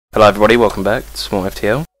Hello everybody, welcome back to Small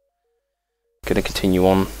FTL. Gonna continue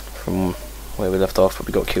on from where we left off, but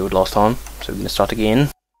we got killed last time, so we're gonna start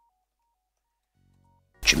again.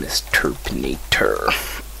 Terminator.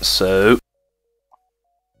 So,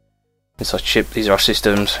 it's our chip, these are our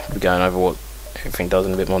systems. We're going over what everything does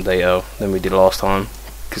in a bit more detail than we did last time,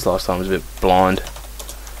 because last time was a bit blind.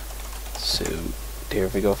 So, here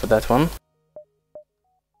we go for that one.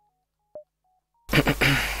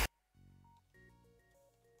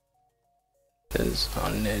 There's our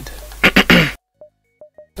Ned.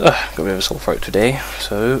 Got a bit of a sore throat today,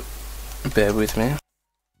 so bear with me.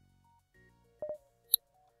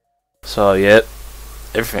 So yeah,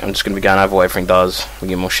 everything. I'm just going to be going over what everything does. We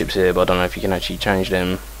get more ships here, but I don't know if you can actually change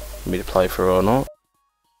them for me to play through or not.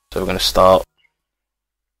 So we're going to start.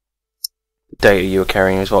 The data you are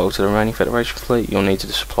carrying is vital to the remaining Federation fleet. You'll need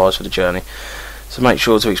the supplies for the journey. So make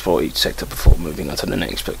sure to explore each sector before moving on to the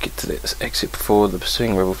next, but get to the exit before the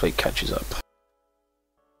pursuing rebel fleet catches up.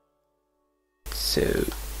 So,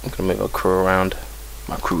 I'm going to move our crew around,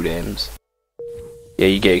 my crew names. Yeah,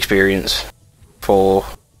 you get experience for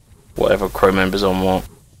whatever crew members on what.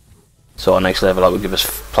 So our next level up will give us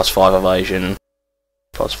 +5 evasion,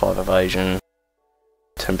 +5 evasion,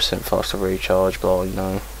 10% faster recharge, blah, you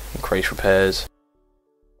know, increased repairs,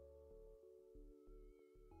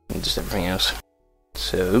 and just everything else.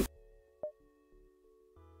 So,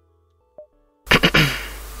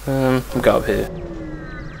 we'll go up here.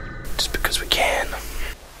 Just because we can.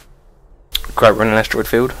 Great, we're in an asteroid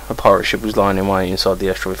field. A pirate ship was lying in wait inside the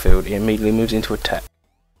asteroid field. It immediately moves into attack.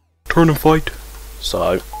 Turn and fight.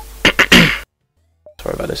 So,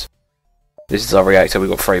 sorry about this. This is our reactor. We've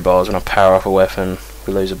got 3 bars. When I power up a weapon,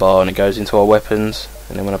 we lose a bar and it goes into our weapons.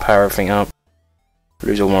 And then when I power everything up, I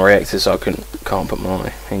lose all my reactors, so I can't put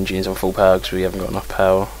my engines on full power because we haven't got enough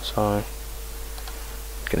power. So, I'm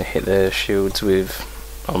going to hit their shields with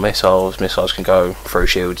our missiles. Missiles can go through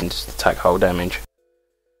shields and just attack hull damage.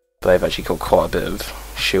 But they've actually got quite a bit of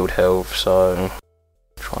shield health, so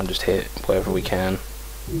try and just hit wherever we can.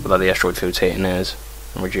 Although the asteroid field's hitting theirs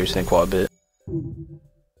and reducing it quite a bit.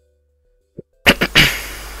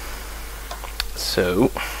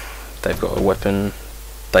 So, they've got a weapon.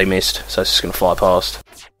 They missed, so it's just going to fly past.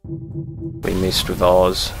 We missed with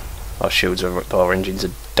ours. Our shields our engines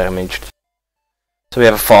are damaged. So we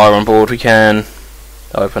have a fire on board. We can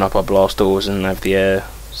open up our blast doors and have the air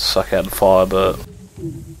suck out the fire, but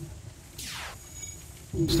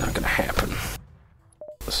it's not going to happen.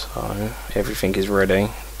 So everything is ready.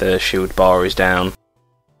 The shield bar is down.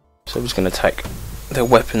 So we're just going to take their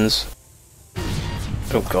weapons.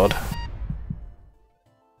 Oh god.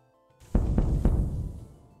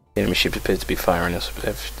 The enemy ship appears to be firing us with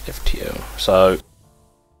FTL. So I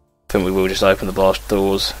think we will just open the blast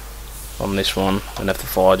doors on this one and have the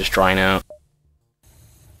fire just drain out.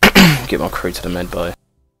 Get my crew to the med bay.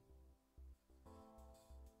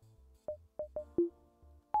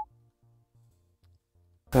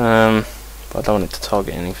 But I don't want it to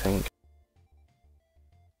target anything.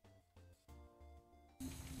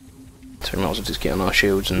 So we might as well just get on our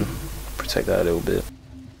shields and protect that a little bit.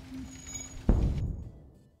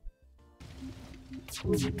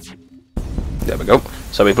 There we go.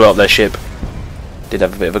 So we blew up their ship. Did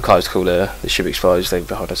have a bit of a close call there. The ship explodes, leaving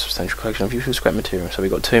behind a substantial collection of useful scrap material. So we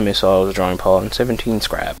got 2 missiles, a drone part, and 17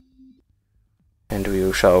 scrap. And we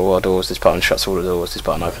will shut all our doors. This button shuts all the doors, this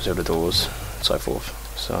button opens all the doors, and so forth.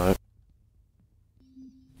 So,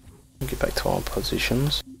 we'll get back to our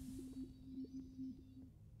positions.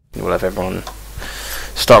 And we'll have everyone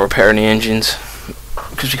start repairing the engines,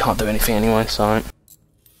 because we can't do anything anyway, so.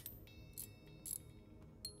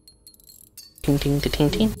 Ting ting ting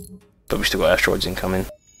ting. But we've still got asteroids incoming.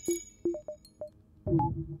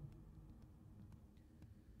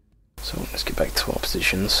 So let's get back to our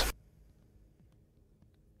positions.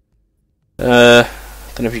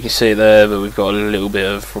 Don't know if you can see it there, but we've got a little bit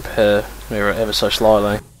of repair mirror ever so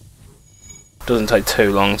slightly. Doesn't take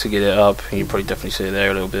too long to get it up. You can probably definitely see it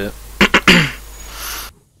there a little bit.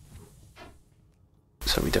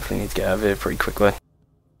 So we definitely need to get out of here pretty quickly.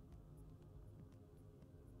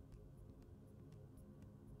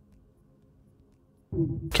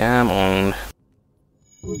 Come on.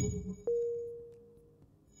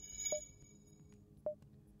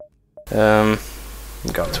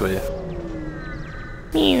 Go up to here.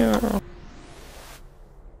 Meow.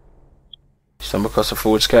 Stumble across the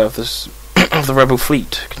forward scout of this of the rebel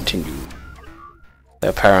fleet. Continue.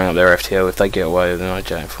 They're powering up their FTL. If they get away, then I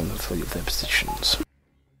jump from the fleet of their positions.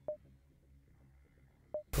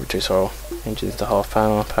 Reduce our engines to half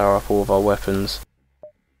power. Power up all of our weapons.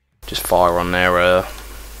 Just fire on their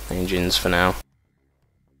engines for now.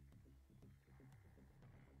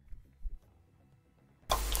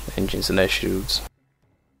 engines and their shields.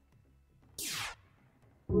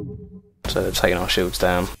 So they're taking our shields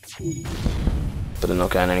down, but they're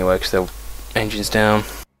not going anywhere because their engine's down.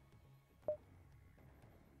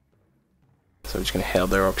 So we're just going to hit up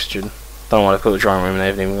their oxygen. Don't know why they put a drone room in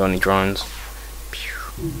there, they haven't even got any drones.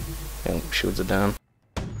 Shields are down.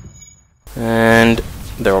 And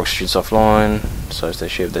their oxygen's offline, so is their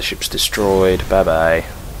ship. Their ship's destroyed. Bye bye.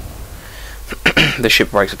 The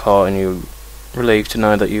ship breaks apart and you're relieved to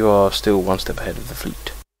know that you are still one step ahead of the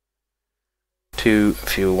fleet. 2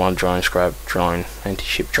 fuel, 1 drone, scrap, drone,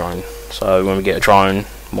 anti-ship drone. So when we get a drone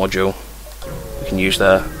module, we can use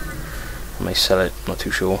that. I may sell it, not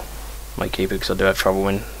too sure. I may keep it because I do have trouble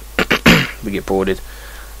when we get boarded.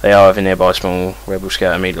 They are over nearby. Small rebel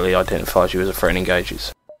scout immediately identifies you as a threat and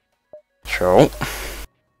engages. Sure.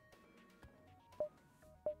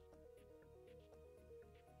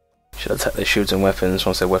 Should attack their shields and weapons.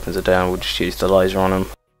 Once their weapons are down, we'll just use the laser on them.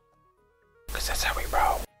 Because that's how we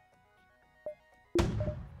roll.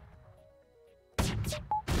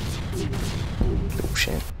 Oh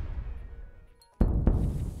shit.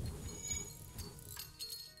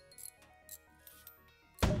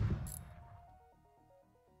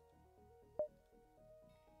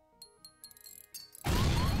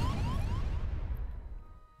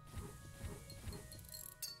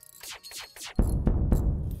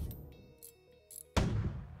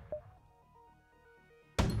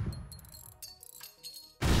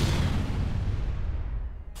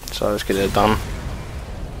 So let's get it done.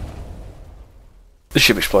 The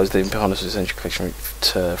ship explodes, leaving behind us essential collection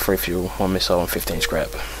to 3 fuel, 1 missile and 15 scrap.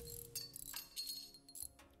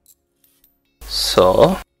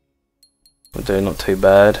 So we're doing not too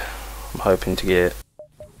bad. I'm hoping to get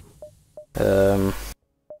let's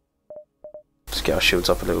get our shields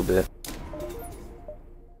up a little bit.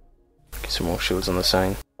 Get some more shields on the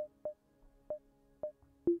scene.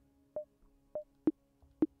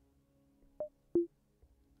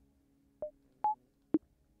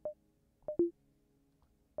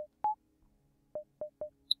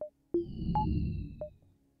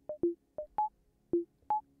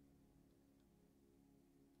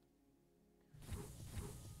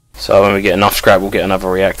 So when we get enough scrap, we'll get another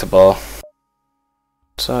reactor bar.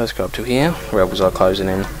 So let's go up to here. Rebels are closing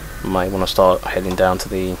in. We may want to start heading down to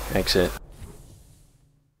the exit.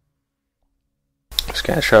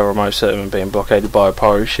 Scan show remote settlement being blockaded by a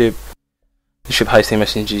pirate ship. The ship hastily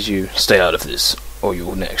messages you, stay out of this, or you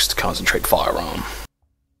will next concentrate firearm.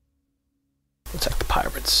 Attack the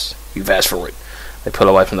pirates. You've asked for it. They pull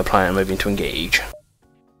away from the planet, moving to engage.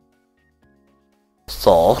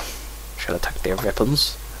 So, should attack their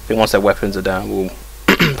weapons. I think once their weapons are down, we'll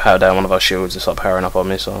power down one of our shields and start powering up our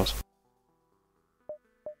missiles.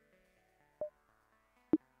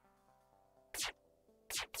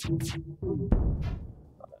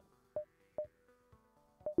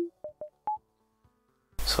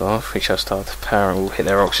 So if we shall start powering, we'll hit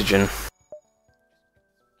their oxygen.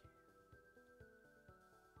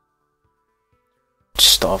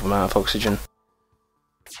 Just starve them out of oxygen.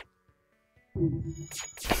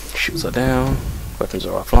 Shields are down, weapons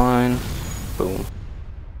are offline. Boom.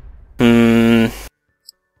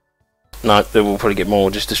 No, they will probably get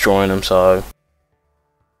more just destroying them, so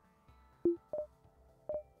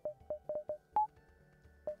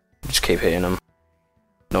just keep hitting them.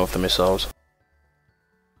 No off the missiles.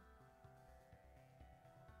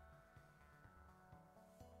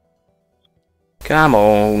 Come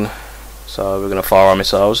on. So we're gonna fire our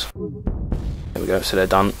missiles. There we go, so they're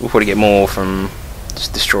done. We'll probably get more from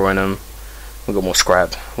just destroying them. We've got more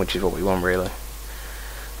scrap, which is what we want really.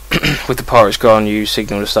 With the pirates gone, you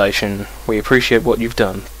signal the station. We appreciate what you've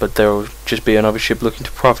done, but there will just be another ship looking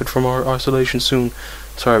to profit from our isolation soon.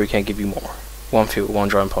 Sorry we can't give you more. 1 fuel, 1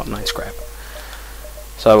 drone pot, 9 scrap.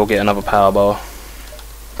 So we'll get another power bar.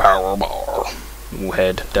 Power bar. We'll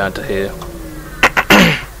head down to here.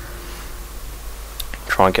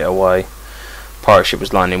 Try and get away. Pirate ship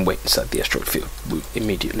was lying in wait inside the asteroid field.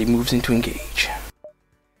 Immediately moves into engage.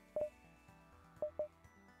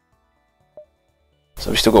 So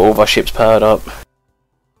we've still got all of our ships powered up.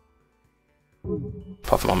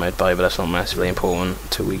 Apart from our med bay, but that's not massively important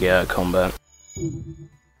until we get out of combat.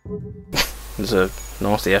 There's a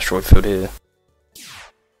nasty asteroid field here.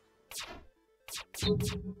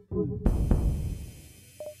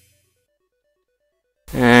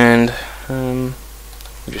 And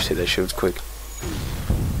we'll just hit their shields quick.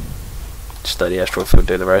 Just let the asteroid field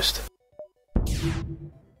do the rest.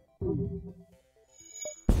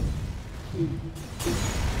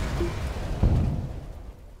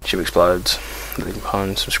 Ship explodes, leaving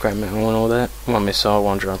behind some scrap metal and all that. 1 missile,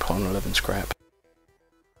 1 drone pod, 11 scrap.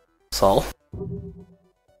 Sol.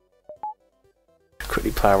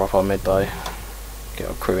 power up our mid bay. Get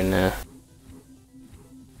our crew in there.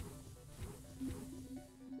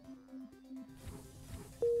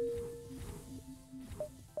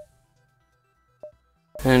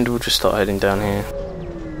 And we'll just start heading down here.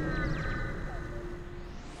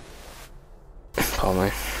 Pardon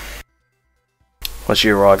me. Once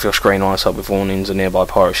you arrive, your screen lights up with warnings. A nearby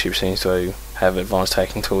pirate ship seems to have advanced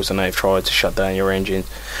hacking tools and they've tried to shut down your engines.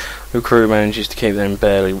 Your crew manages to keep them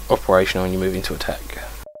barely operational and you move into attack.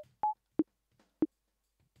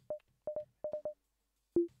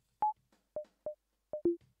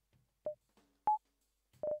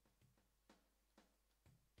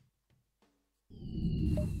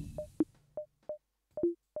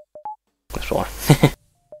 That's why.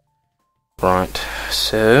 Right,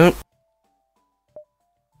 so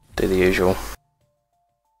do the usual.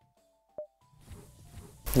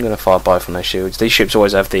 I'm gonna fire both on their shields. These ships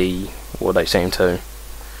always have the, well, they seem to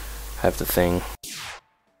have the thing.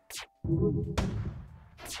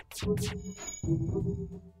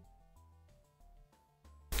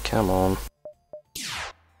 Come on.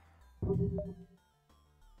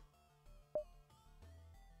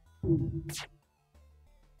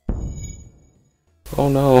 Oh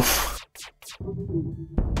no.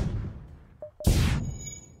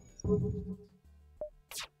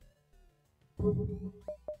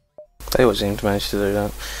 They always seem to manage to do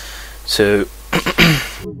that. So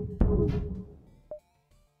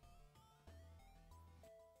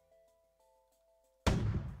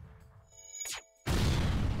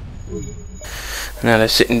now they're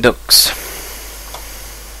sitting ducks.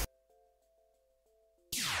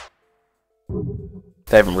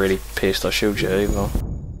 They haven't really pierced our shields yet either.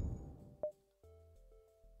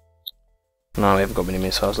 No, we haven't got many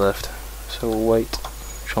missiles left, so we'll wait.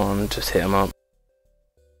 Try and just hit them up.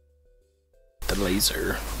 The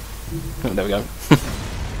laser. Oh, there we go.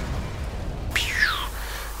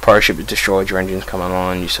 Pirate ship is destroyed, your engines come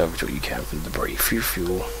online, you salvage what you can from the debris,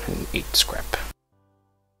 fuel, and eat scrap.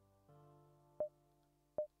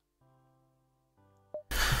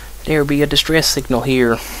 There be a distress signal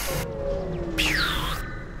here.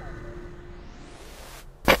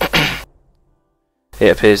 It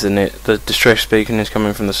appears the distress beacon is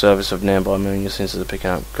coming from the surface of nearby moon. Your sensors are picking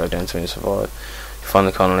up. Go down to and survive. You find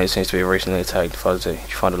the colony seems to be recently attacked. You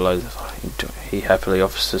find a load. He happily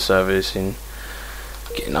offers to service in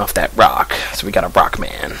getting off that rock. So we got a rock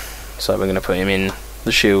man. So we're gonna put him in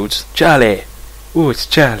the shields. Charlie. Ooh, it's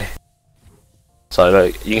Charlie. So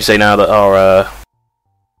look, you can see now that our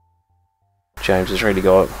James has really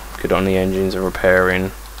got good on the engines and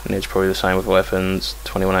repairing. And it's probably the same with weapons.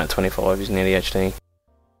 21 out of 25 is nearly HD.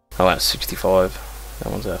 Oh, that's 65.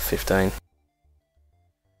 That one's at 15.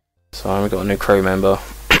 So we've got a new crew member.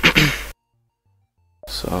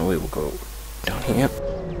 So we will go down here.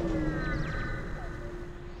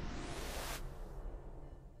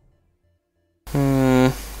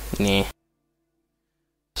 Nah.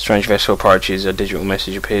 Strange vessel approaches. A digital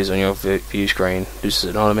message appears on your view screen. This is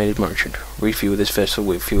an automated merchant. Refuel this vessel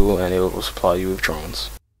with fuel and it will supply you with drones.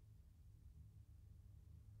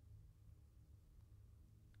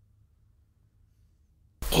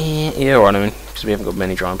 Yeah, right, I mean, because we haven't got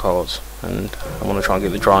many drone parts, and I want to try and get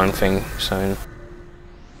the drone thing soon.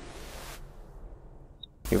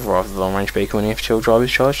 You've arrived at the long range beacon. When the FTL drive is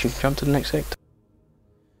charged, you can jump to the next sector.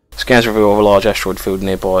 Scans reveal a large asteroid field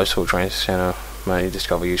nearby, so train center may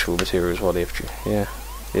discover useful materials while the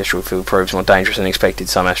asteroid field proves more dangerous than expected.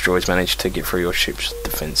 Some asteroids manage to get through your ship's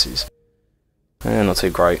defences. Not too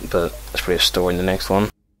great, but that's probably a story in the next one.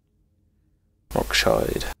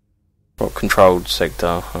 Rockshide. Rock controlled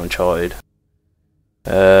sector, uncharted.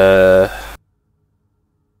 Get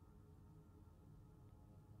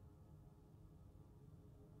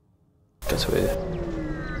to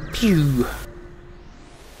it. Pew!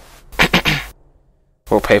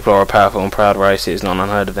 All people are a powerful and proud race. It is not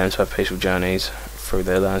unheard of them to have peaceful journeys through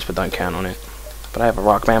their lands, but don't count on it. But I have a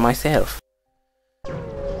rock man myself.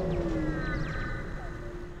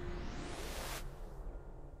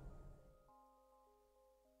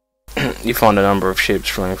 You find a number of ships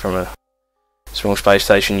flying from a small space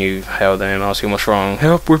station. You hail them, asking what's wrong.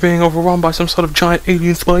 Help, we're being overrun by some sort of giant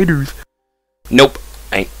alien spiders. Nope,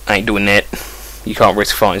 ain't doing that. You can't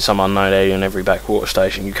risk fighting some unknown alien every backwater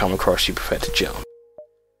station you come across. You prefer to jump.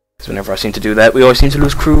 Because whenever I seem to do that, we always seem to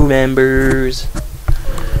lose crew members.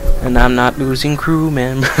 And I'm not losing crew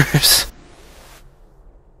members.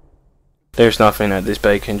 There's nothing at this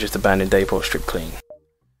beacon, just abandoned depot stripped clean.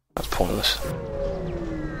 That's pointless.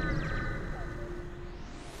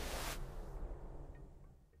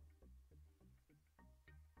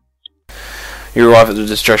 You arrive at the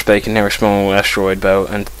distress beacon near a small asteroid belt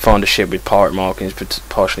and find a ship with pirate markings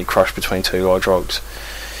partially crushed between two large rocks.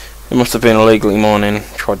 It must have been illegally mining.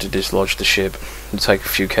 Tried to dislodge the ship. You take a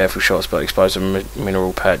few careful shots but expose a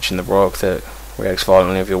mineral patch in the rock that reacts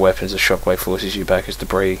violently with your weapons as shockwave forces you back as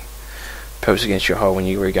debris pelts against your hull when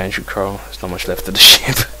you regain control. There's not much left of the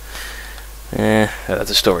ship. Yeah, that's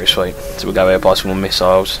a story, sweet. So we'll go out buy some more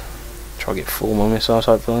missiles. Try to get 4 more missiles,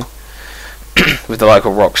 hopefully. With the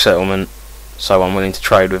local rock settlement so unwilling to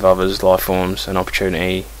trade with others' life forms, an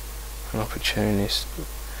opportunist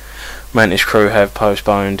Mantis crew have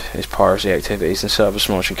postponed its piracy activities and set up a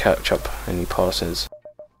small and catch up any passes.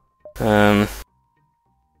 We'll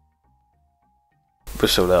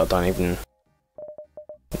sort that. I don't even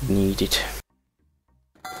need it.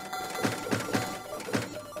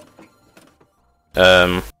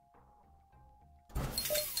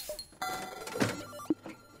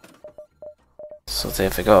 So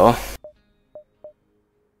there we go.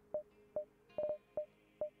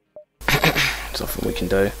 There's nothing we can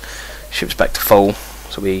do. Ship's back to full,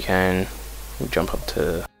 so we'll jump up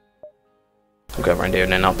to. We'll go around here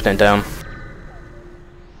and then up and then down.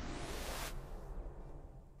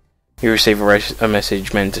 You receive a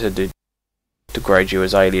message meant to degrade you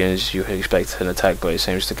as aliens. You expect an attack, but it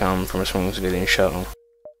seems to come from a small civilian shuttle.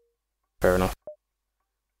 Fair enough.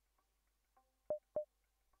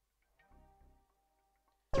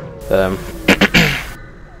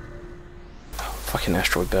 Fucking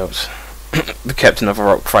asteroid belts. The captain of a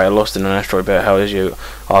rock freighter lost in an asteroid belt. How is you?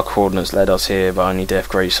 Our coordinates led us here, but only death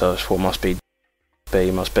greets us. What must be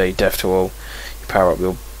death to all.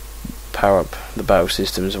 You power up the battle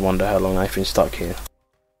systems and wonder how long they've been stuck here.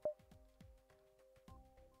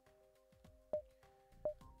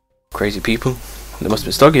 Crazy people. They must have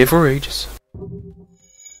been stuck here for ages.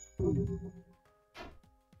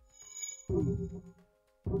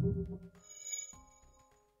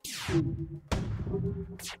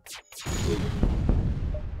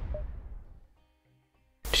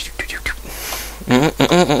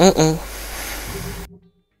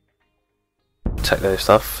 Take their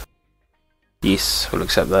stuff. Yes, we'll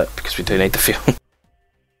accept that because we do need the fuel.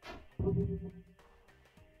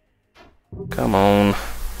 Come on.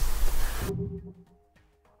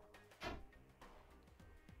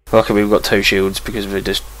 Luckily we've got 2 shields because we're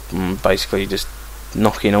just basically just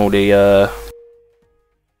knocking all the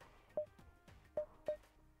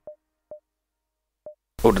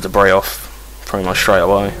debris off pretty much straight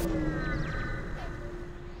away.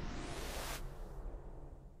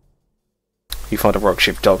 You find a rock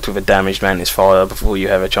ship docked with a damaged Mantis fire before you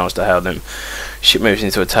have a chance to hail them. Ship moves in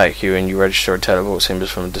to attack you and you register a teleport symbols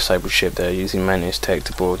from a disabled ship there using Mantis tech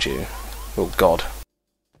to board you. Oh god.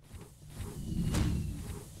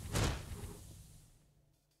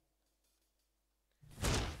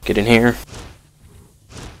 Get in here.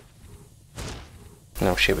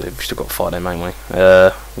 Oh shit, we've still got to fight them, ain't we?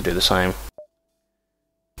 We'll do the same.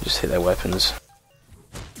 Just hit their weapons.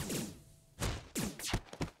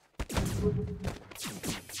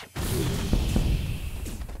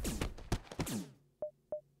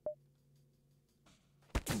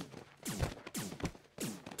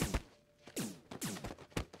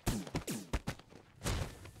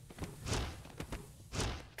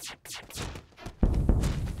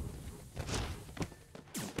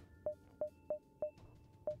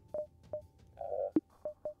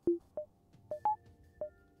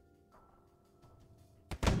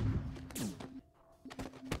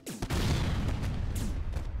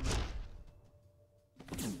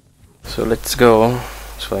 So let's go.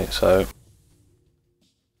 Sweet, so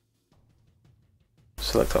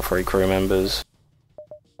select our 3 crew members.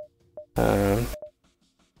 It's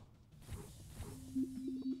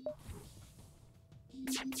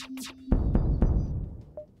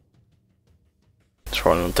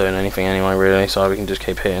probably not doing anything anyway, really, so we can just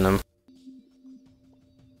keep hitting them.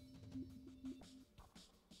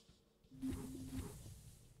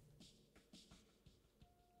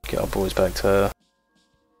 Get our boys back to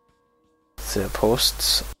their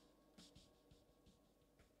posts.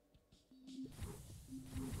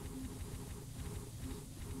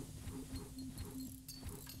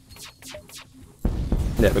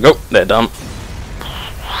 There we go, they're done.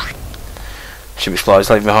 Ship explodes,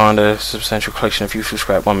 leaving behind a substantial collection of useful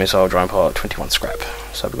scrap, 1 missile, drone part, 21 scrap.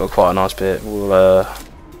 So we've got quite a nice bit. We'll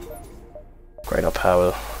upgrade our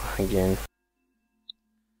power again.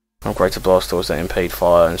 Upgrade to blast doors that impede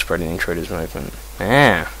fire and spreading intruders' movement.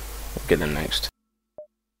 We'll get them next.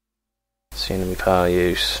 See enemy power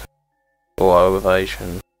use. Auto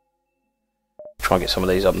evasion. Try and get some of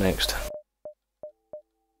these up next.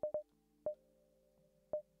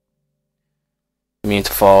 Immune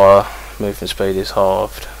to fire. movement speed is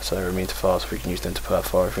halved, so they're immune to fire, so we can use them to put out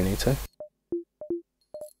fire if we need to.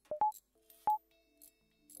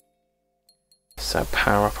 So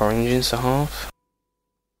power up our engines to half.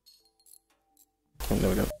 Oh, there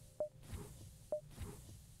we go.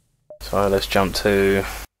 So let's jump to...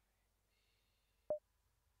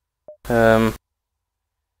 we'll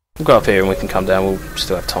go up here and we can come down, we'll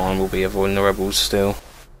still have time, we'll be avoiding the rebels still.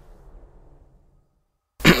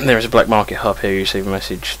 There is a black market hub here, you receive a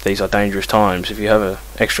message. These are dangerous times. If you have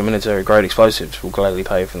extra military grade explosives, we'll gladly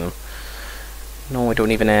pay for them. No, I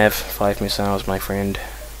don't even have 5 missiles, my friend.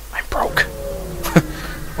 I'm broke.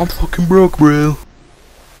 I'm fucking broke, bro.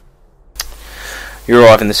 You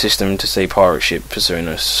arrive in the system to see pirate ship pursuing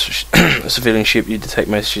us. A civilian ship, you detect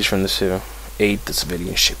messages from the civil. Aid the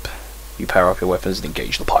civilian ship. You power up your weapons and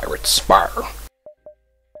engage the pirates. Spar.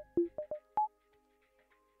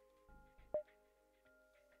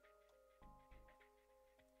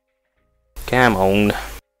 Come on.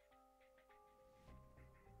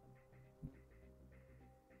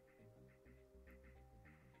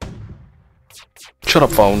 Shut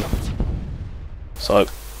up, phone. So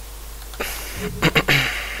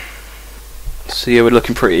yeah, we're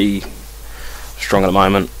looking pretty strong at the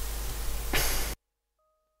moment.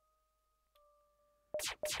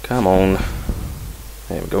 Come on.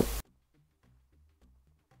 There we go.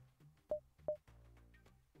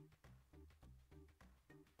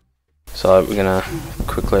 So we're gonna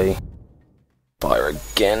quickly fire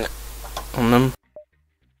again on them.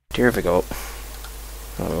 Dear, if we go up.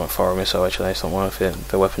 Oh, we won't fire a missile actually, it's not worth it.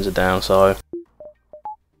 Their weapons are down, so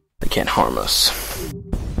they can't harm us.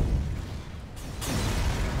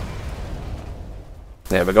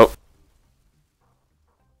 There we go.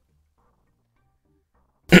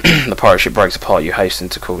 The pirate ship breaks apart, you hasten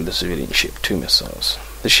to call the civilian ship. 2 missiles.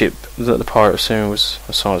 The ship that the pirate assumed was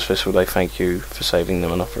a science vessel. They thank you for saving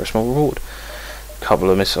them and offer a small reward. A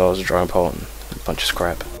couple of missiles are drawn apart and a bunch of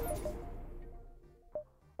scrap.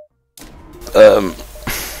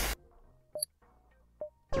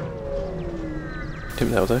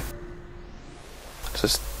 Think that'll do. Let's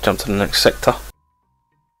just jump to the next sector.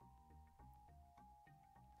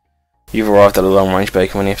 You've arrived at a long-range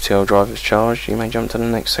beacon. When the FTL driver is charged, you may jump to the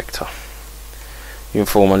next sector. You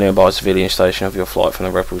inform a nearby civilian station of your flight from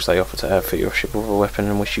the rebels. They offer to outfit your ship with a weapon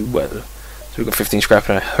and wish you well. So we've got 15 scrap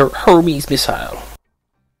and a Hermes missile.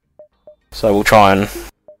 So we'll try and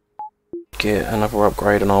get another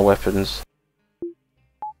upgrade on our weapons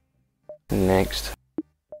next.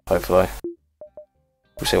 Hopefully.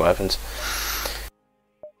 We'll see what happens.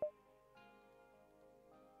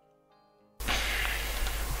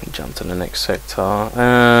 Jump to the next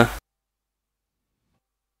sector.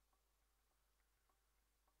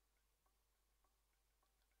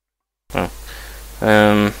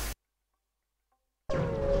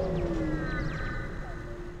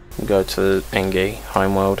 Go to Engi,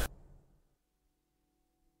 homeworld.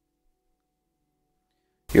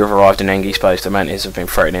 You have arrived in Engi space. The mantis have been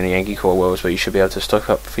threatening the Engi core worlds, but you should be able to stock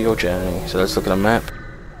up for your journey. So let's look at the map.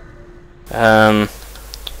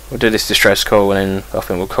 We'll do this distress call and then I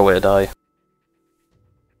think we'll call it a day.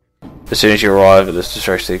 As soon as you arrive at this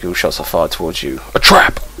distress vehicle, shots are fired towards you. A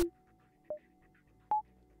trap!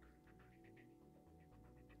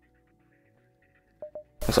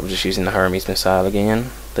 Looks like we're just using the Hermes missile again.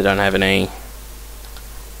 They don't have any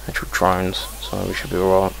actual drones, so we should be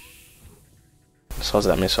alright. The size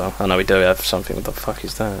of that missile. I know we do have something. What the fuck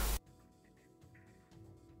is that?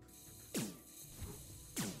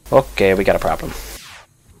 Okay, we got a problem.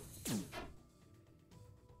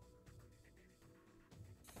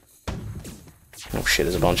 Oh shit,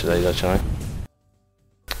 there's a bunch of these actually.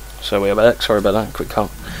 So we're back, sorry about that, quick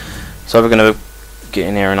cut. So we're gonna get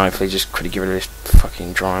in here and hopefully just quickly get rid of this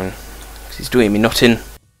fucking drone. Because he's doing me nothing.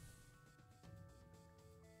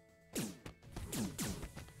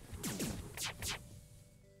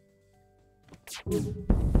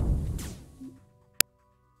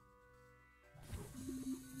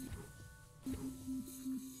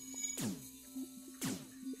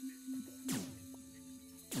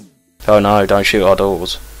 Oh no, don't shoot our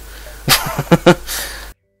doors.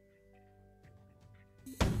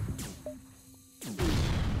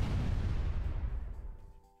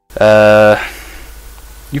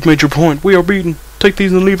 You've made your point. We are beaten. Take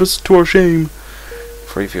these and leave us to our shame.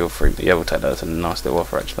 Free fuel, free. Yeah, we'll take that. That's a nice little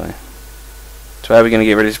offer actually. So how are we going to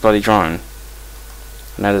get rid of this bloody drone?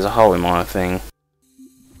 Now there's a hole in my thing.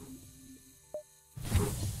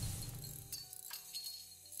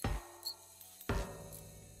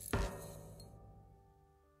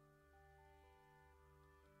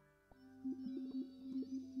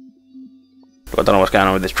 I don't know what's going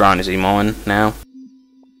on with this drone. Is he mine now?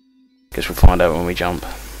 Because find out when we jump.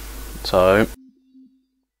 So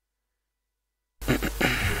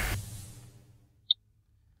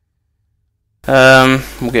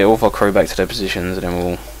we'll get all of our crew back to their positions, and then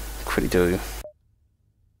we'll quickly do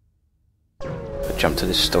a jump to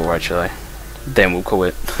this store actually. Then we'll call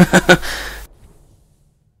it.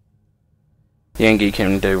 The Engi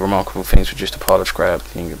can do remarkable things with just a pile of scrap.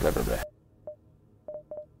 Blah blah blah.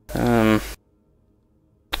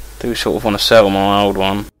 Do sort of want to sell my old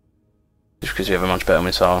one, just because we have a much better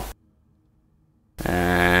missile,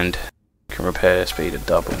 and can repair speed at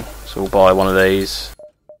double. So we'll buy one of these.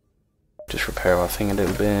 Just repair our thing a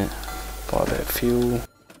little bit. Buy a bit of fuel.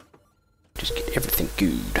 Just get everything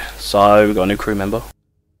good. So we've got a new crew member.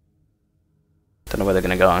 Don't know where they're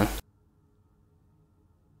gonna go.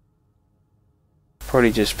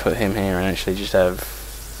 Probably just put him here and actually just have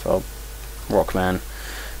Rockman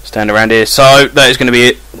stand around here. So that is going to be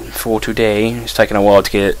it for today. It's taken a while to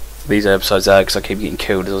get these episodes out because I keep getting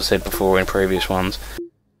killed, as I said before in previous ones.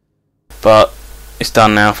 But it's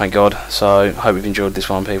done now, thank God. So hope you've enjoyed this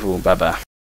one, people. Bye bye.